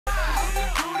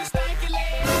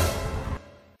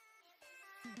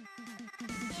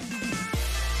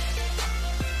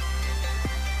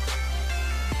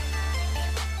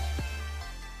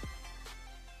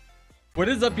What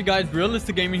is up, you guys?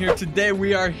 Realistic Gaming here. Today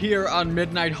we are here on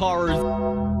Midnight Horrors.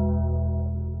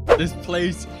 This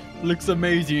place looks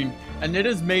amazing, and it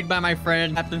is made by my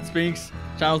friend Captain Spinks.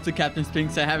 Shout out to Captain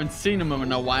Spinks. I haven't seen him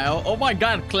in a while. Oh my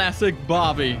god, classic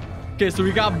Bobby. Okay, so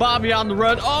we got Bobby on the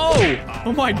run.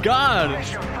 Oh my god.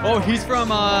 Oh, he's from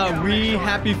We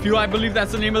Happy Few. I believe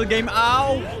that's the name of the game.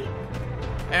 Ow.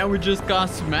 And we just got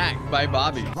smacked by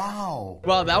Bobby. Wow.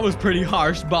 Well, that was pretty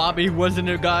harsh, Bobby, wasn't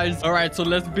it, guys? All right, so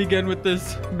let's begin with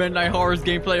this Midnight Horrors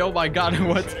gameplay. Oh my god,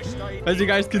 what? As you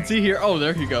guys can see here. Oh,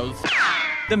 there he goes.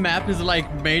 The map is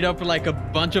like made up of like a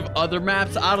bunch of other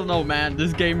maps. I don't know, man.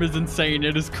 This game is insane.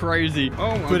 It is crazy.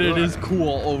 Oh my God. It is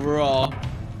cool overall.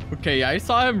 Okay, I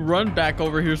saw him run back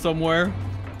over here somewhere.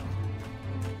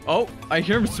 Oh, I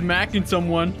hear him smacking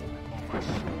someone.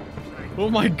 Oh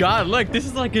my god, look, this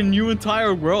is like a new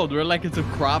entire world where like it's a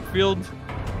crop field.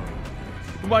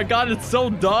 Oh my god, it's so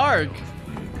dark.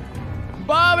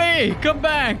 Bobby, come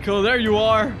back. Oh, there you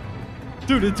are.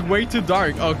 Dude, it's way too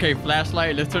dark. Okay,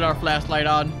 flashlight. Let's turn our flashlight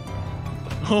on.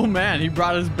 Oh man, he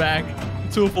brought us back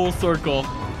to a full circle.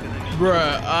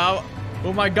 Bruh.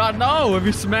 Oh my god, no. If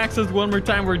he smacks us one more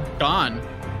time, we're gone.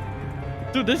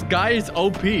 Dude, this guy is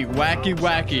OP. Wacky,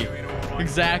 wacky.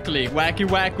 Exactly. Wacky,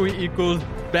 wacky equals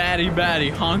baddie,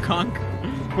 baddie. Honk, honk.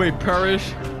 Wait,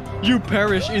 perish? You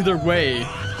perish either way.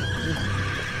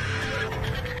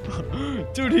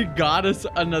 Dude, he got us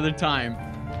another time.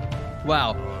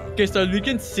 Wow. Okay, so as we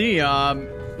can see,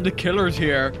 the killers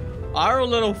here are a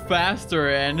little faster,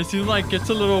 and it seems like it's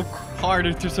a little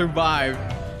harder to survive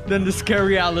than the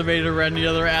scary elevator or any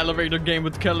other elevator game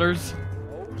with killers.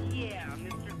 Oh yeah,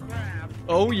 Mr. Krabs.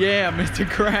 Oh yeah, Mr.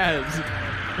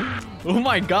 Krabs. Oh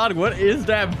my god, what is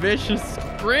that vicious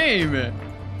scream?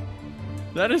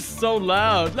 That is so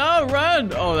loud. No,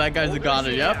 run! Oh, that guy's a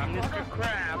goner, yep. Mr.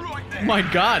 Krabs. Oh my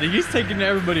god, he's taking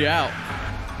everybody out.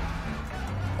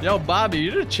 Yo, Bobby,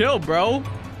 you need to chill, bro.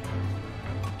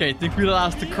 Okay, I think we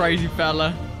lost the crazy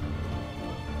fella.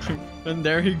 And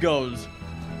there he goes.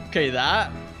 Okay,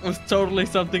 that was totally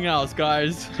something else,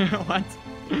 guys. What?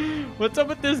 What's up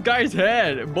with this guy's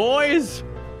head? Boys?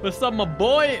 What's up, my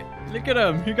boy? Look at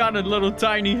him. He got a little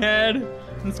tiny head.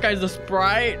 This guy's a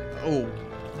Sprite. Oh,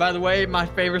 by the way, my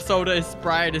favorite soda is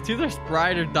Sprite. It's either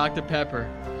Sprite or Dr. Pepper.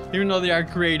 Even though they are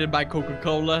created by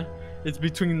Coca-Cola, it's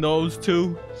between those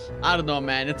two. I don't know,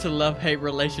 man. It's a love-hate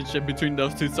relationship between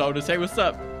those two sodas. Hey, what's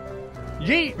up?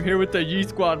 Yeet! We're here with the Yeet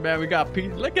Squad, man. We got P.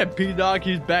 Look at P-Dog.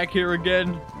 He's back here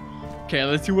again. Okay,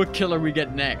 let's see what killer we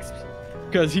get next.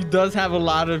 Because he does have a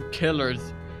lot of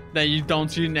killers that you don't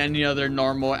see in any other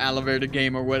normal elevator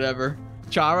game or whatever.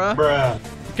 Chara? Bruh.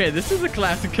 Okay, this is a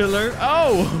classic killer.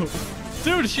 Oh!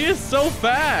 Dude, she is so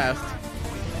fast.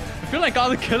 I feel like all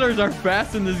the killers are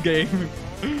fast in this game.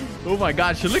 Oh my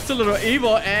god, she looks a little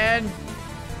evil, and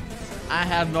I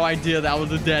have no idea that was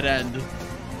a dead end.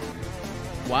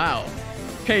 Wow.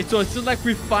 Okay, so it seems like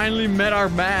we finally met our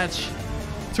match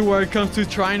to where it comes to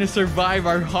trying to survive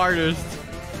our hardest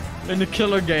in the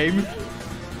killer game.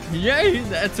 Yay,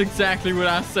 that's exactly what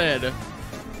I said.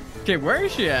 Okay, where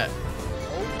is she at?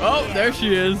 Oh, there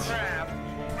she is.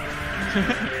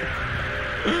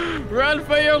 Run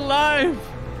for your life.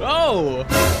 Oh.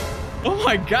 Oh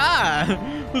my god.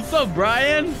 What's up,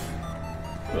 Brian?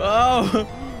 Oh,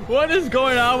 what is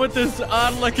going on with this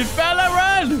odd-looking fella?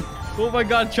 Run! Oh my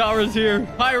god, Chara's here.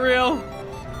 Hi, Real.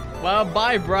 Well,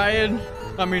 bye, Brian.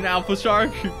 I mean, Alpha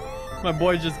Shark. My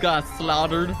boy just got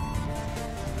slaughtered.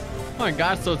 Oh my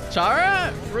god, so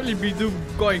Chara really be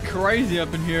going crazy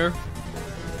up in here.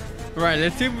 Alright,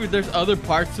 let's see if there's other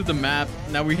parts to the map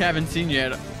that we haven't seen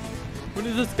yet. What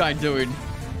is this guy doing?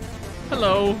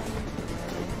 Hello.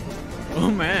 Oh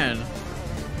man.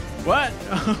 What?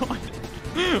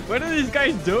 What are these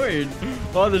guys doing?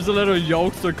 Oh, there's a little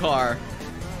youngster car.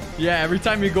 Yeah, every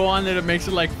time you go on it, it makes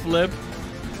it like flip.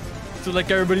 So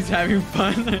like everybody's having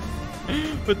fun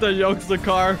with the youngster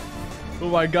car. Oh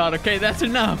my god. Okay, that's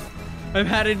enough. I've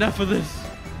had enough of this.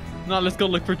 Now let's go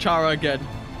look for Chara again.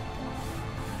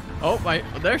 Oh my,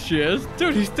 there she is.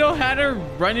 Dude, he still had her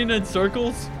running in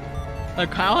circles.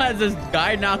 Like, how has this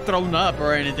guy not thrown up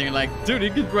or anything? Like, dude, he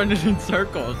could run it in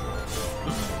circles.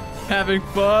 Having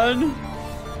fun?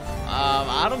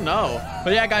 I don't know.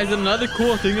 But yeah, guys, another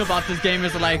cool thing about this game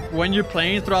is like when you're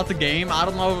playing throughout the game, I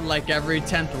don't know, like every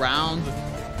 10th round,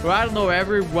 or I don't know,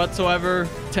 every whatsoever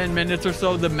 10 minutes or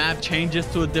so, the map changes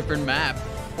to a different map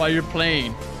while you're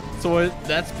playing. So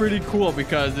that's pretty cool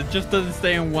because it just doesn't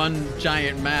stay in one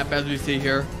giant map as we see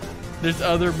here. There's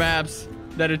other maps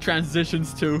that it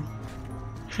transitions to.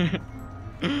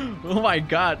 Oh my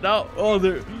god. No. Oh,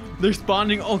 they're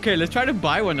spawning. Okay, let's try to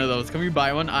buy one of those. Can we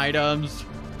buy one? Items.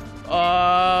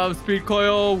 Speed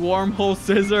coil, wormhole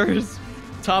scissors,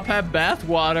 top hat bath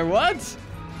water. What?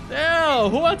 Ew,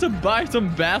 who wants to buy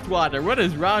some bath water? What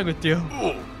is wrong with you?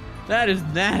 That is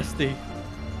nasty.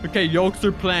 Okay,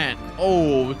 Yolkster plant.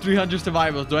 Oh, 300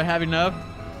 survivals. Do I have enough?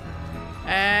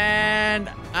 And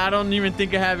I don't even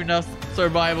think I have enough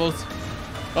survivals.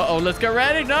 Uh-oh, let's get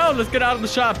ready. No, let's get out of the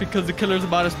shop because the killer's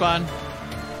about to spawn.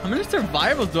 How many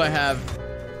survivals do I have?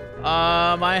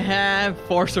 I have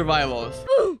 4 survivals.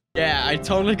 Yeah, I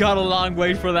totally got a long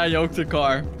wait for that Yolkster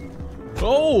car.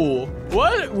 Oh,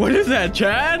 what? What is that,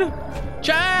 Chad?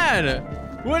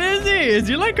 Chad! What is he? Is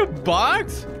he like a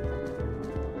box?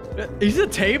 He's a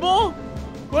table?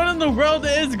 What in the world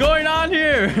is going on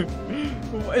here?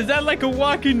 Is that like a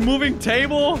walking, moving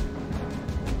table?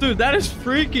 Dude, that is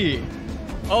freaky.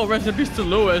 Oh, rest in peace to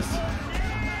Lewis.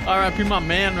 R.I.P. my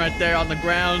man right there on the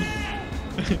ground.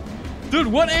 Dude,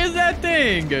 what is that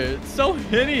thing? It's so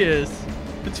hideous.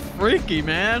 It's freaky,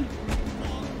 man.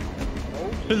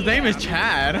 His name is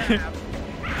Chad.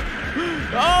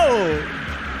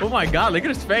 Oh! Oh my god, look at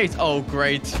his face. Oh,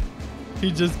 great.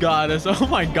 He just got us. Oh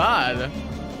my god.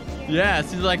 Yeah, it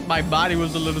seems like my body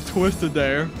was a little twisted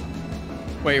there.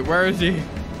 Wait, where is he?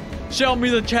 Show me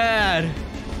the Chad.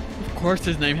 Of course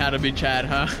his name had to be Chad,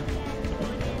 huh?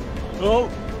 Oh,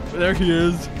 there he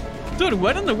is. Dude,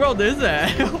 what in the world is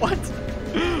that? What?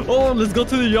 Oh, let's go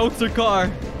to the Yolkster car.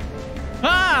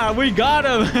 Ah, we got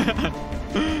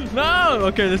him. No.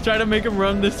 Okay, let's try to make him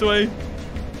run this way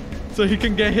so he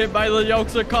can get hit by the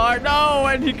Yolkster car. No,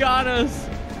 and he got us.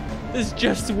 It's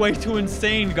just way too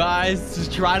insane, guys, to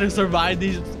try to survive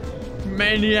these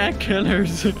maniac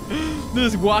killers.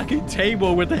 This walking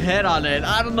table with a head on it.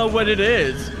 I don't know what it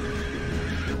is.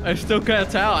 I still can't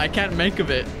tell. I can't make of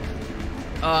it.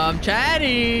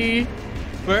 Chatty.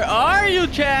 Where are you,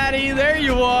 Chatty? There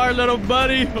you are, little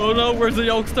buddy. Oh no, where's the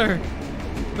Yolkster?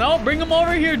 No, bring him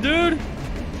over here, dude.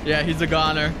 Yeah, he's a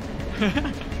goner.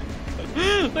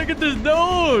 Look at this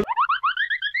dude.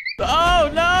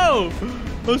 Oh no.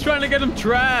 I was trying to get him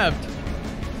trapped.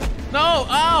 No.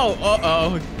 Ow.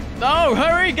 Uh-oh. No,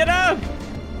 hurry, get up.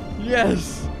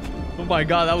 Yes. Oh my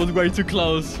god, that was way too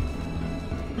close.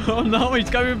 Oh no, he's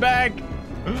coming back.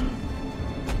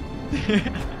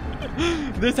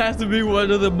 This has to be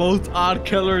one of the most odd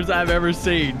killers I've ever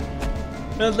seen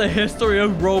in the history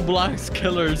of Roblox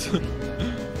killers.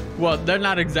 Well, they're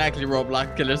not exactly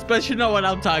Roblox killers, but you know what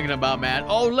I'm talking about, man.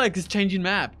 Oh, look, it's changing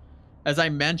map. As I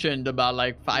mentioned about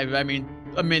like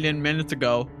a million minutes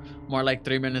ago. More like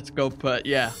 3 minutes ago, but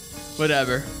yeah,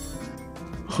 whatever.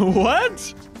 What?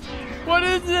 What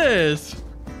is this?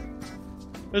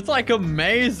 It's like a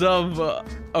maze of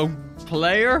a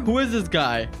player. Who is this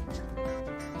guy?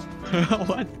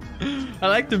 What? I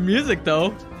like the music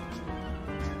though.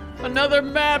 Another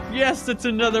map. Yes, it's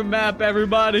another map,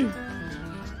 everybody.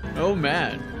 Oh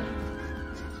man.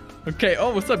 Okay.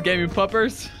 Oh, what's up, gaming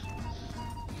puppers?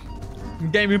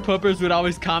 Gaming puppers would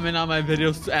always comment on my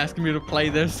videos asking me to play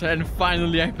this, and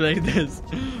finally I played this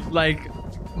like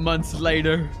months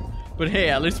later. But hey,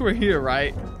 at least we're here,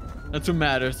 right? That's what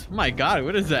matters. Oh my god,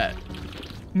 what is that?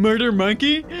 Murder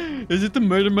monkey? Is it the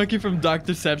murder monkey from Dark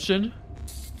Deception?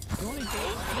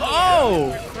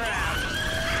 Oh!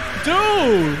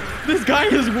 Dude! This guy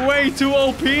is way too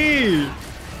OP!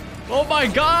 Oh my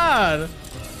god!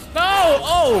 No!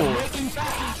 Oh!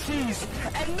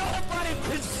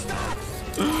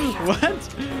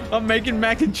 What? I'm making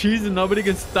mac and cheese and nobody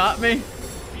can stop me?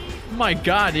 Oh my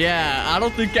god, yeah. I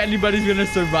don't think anybody's gonna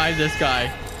survive this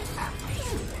guy.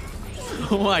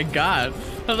 Oh my god.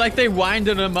 It's like they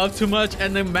winded him up too much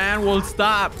and the man won't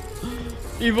stop.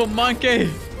 Evil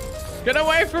monkey. Get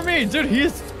away from me. Dude,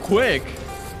 he's quick.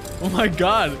 Oh my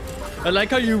god. I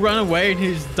like how you run away and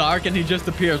he's dark and he just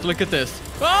appears. Look at this.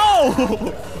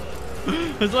 Oh!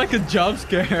 It's like a jump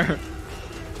scare.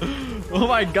 Oh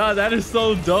my god, that is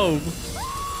so dope.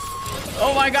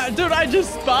 Oh my god, dude, I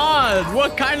just spawned.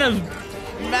 What kind of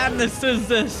madness is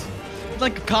this? It's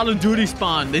like a Call of Duty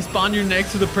spawn. They spawn you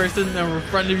next to the person in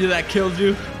front of you that killed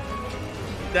you.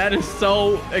 That is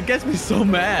so, it gets me so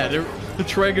mad. It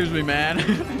triggers me, man.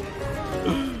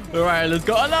 All right, let's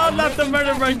go. Oh no, not the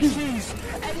murder monkey.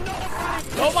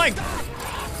 Oh my,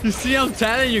 you see, I'm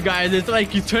telling you guys, it's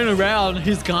like you turn around,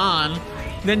 he's gone.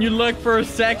 Then you look for a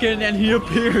second and he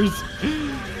appears.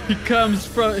 He comes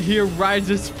from, he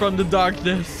rises from the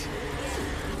darkness.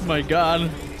 Oh my god.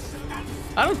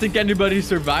 I don't think anybody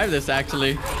survived this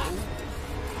actually.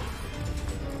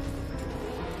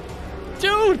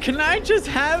 Dude, can I just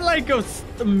have like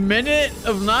a minute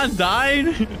of not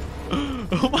dying?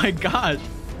 Oh my gosh.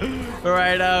 All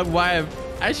right, why?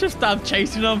 I should stop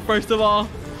chasing them first of all.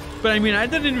 But I mean, I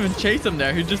didn't even chase him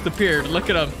there. He just appeared. Look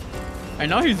at him. I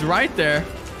know he's right there.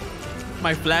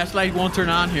 My flashlight won't turn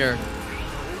on here.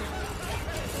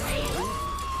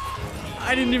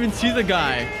 I didn't even see the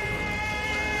guy.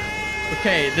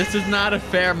 Okay, this is not a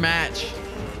fair match.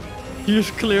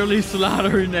 He's clearly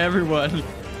slaughtering everyone.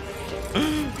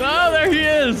 Oh, there he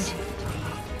is.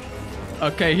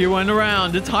 Okay, he went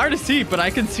around. It's hard to see, but I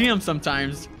can see him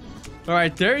sometimes. All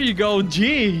right, there you go.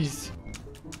 Jeez.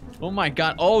 Oh my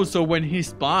god. Oh, so when he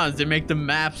spawns, they make the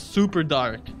map super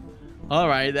dark. All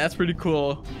right, that's pretty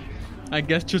cool. I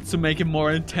guess just to make it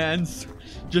more intense.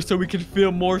 Just so we can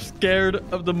feel more scared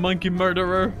of the monkey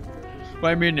murderer.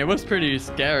 Well, I mean, it was pretty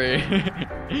scary.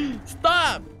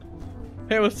 Stop!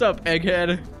 Hey, what's up,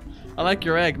 egghead? I like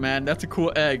your egg, man. That's a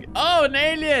cool egg. Oh, an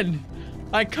alien!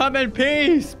 I come in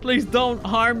peace. Please don't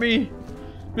harm me,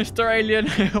 Mr. Alien.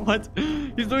 What?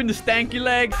 He's doing the stanky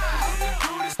leg.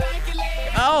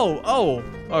 Oh, oh.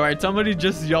 All right, somebody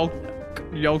just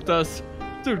yoked us.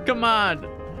 Dude, come on.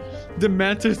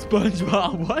 Demented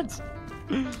SpongeBob. What?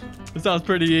 This sounds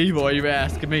pretty evil, you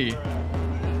ask me.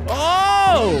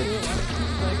 Oh!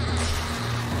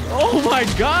 Oh my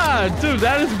god, dude,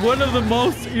 that is one of the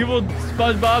most evil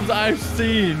SpongeBobs I've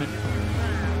seen.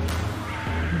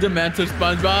 Demented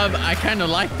SpongeBob. I kind of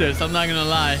like this, I'm not gonna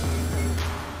lie.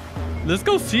 Let's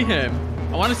go see him.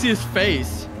 I want to see his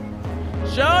face.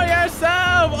 Show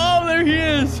yourself! Oh, there he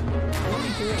is.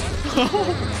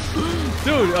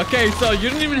 Dude, okay, so you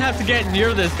don't even have to get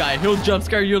near this guy. He'll jump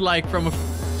scare you like from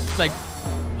like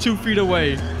 2 feet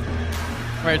away.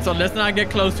 All right, so let's not get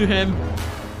close to him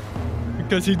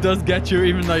because he does get you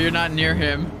even though you're not near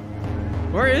him.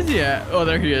 Where is he at? Oh,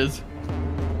 there he is.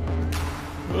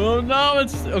 Oh no,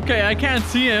 it's okay. I can't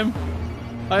see him.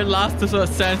 I lost this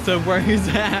sense of where he's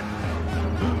at.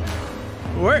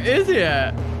 Where is he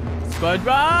at?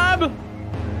 SpongeBob?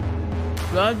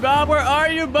 SpongeBob, where are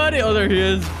you, buddy? Oh, there he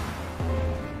is.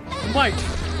 Mike.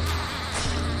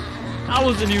 I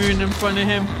wasn't even in front of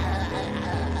him.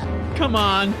 Come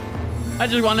on. I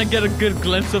just want to get a good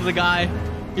glimpse of the guy.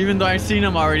 Even though I've seen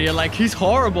him already. Like, he's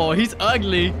horrible. He's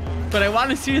ugly. But I want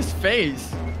to see his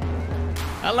face.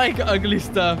 I like ugly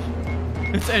stuff.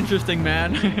 It's interesting,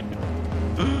 man.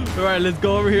 Alright, let's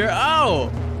go over here.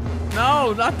 Oh!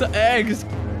 No, not the eggs.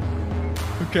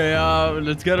 Okay,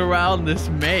 let's get around this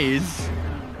maze.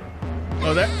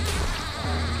 Oh, there.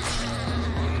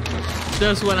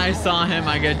 Just when I saw him,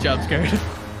 I get jump scared.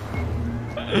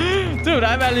 Dude,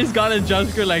 I've at least gotten jump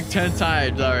scared like 10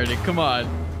 times already. Come on.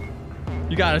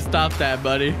 You gotta stop that,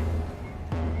 buddy.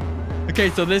 Okay,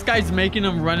 so this guy's making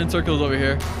him run in circles over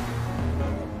here.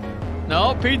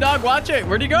 No, P-Dog, watch it.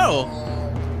 Where'd he go?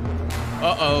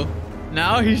 Uh-oh.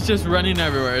 Now he's just running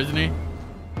everywhere, isn't he?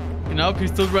 Nope,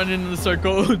 he's still running in the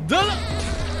circle.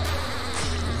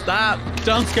 Stop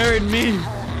jump scaring me.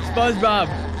 SpongeBob,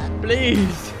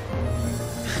 please.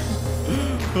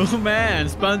 Oh man,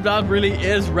 SpongeBob really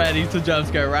is ready to jump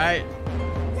scare, right?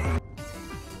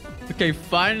 Okay,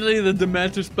 finally the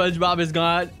demented SpongeBob is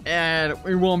gone and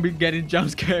we won't be getting jump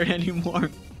scared anymore.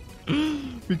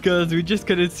 Because we just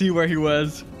couldn't see where he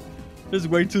was. It was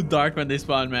way too dark when they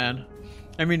spawned, man.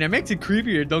 I mean, it makes it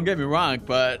creepier, don't get me wrong,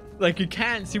 but like you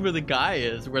can't see where the guy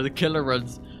is, where the killer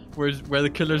runs, where the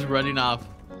killer's running off.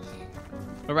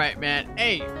 All right, man.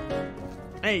 Hey,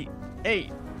 hey, hey,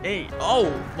 hey.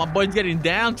 Oh, my boy's getting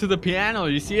down to the piano.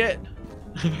 You see it?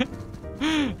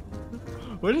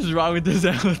 What is wrong with this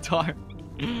avatar?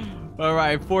 All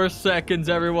right, 4 seconds,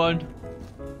 everyone.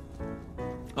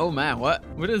 Oh man,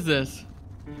 what is this?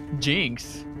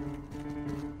 Jinx.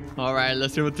 All right,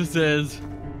 let's see what this is.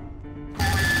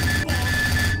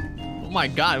 Oh my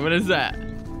god, what is that?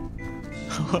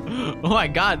 Oh my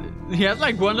god, he has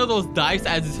like one of those dice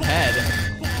as his head.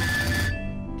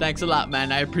 Thanks a lot,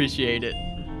 man, I appreciate it.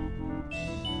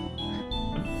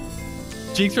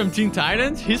 Jinx from Teen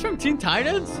Titans? He's from Teen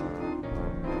Titans?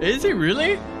 Is he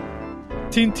really?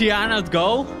 Teen Tiana's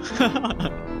Go?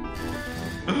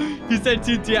 He said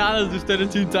Teen Tiana's instead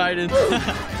of Teen Titans.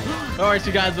 Alright,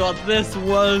 you guys, well, this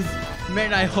was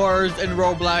Midnight Horrors in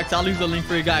Roblox. I'll leave the link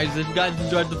for you guys. If you guys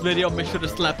enjoyed the video, make sure to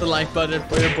slap the like button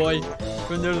for your boy. If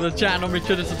you're new to the channel, make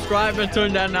sure to subscribe and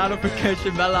turn that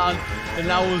notification bell on.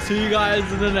 And I will see you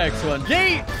guys in the next one.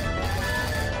 Yeet!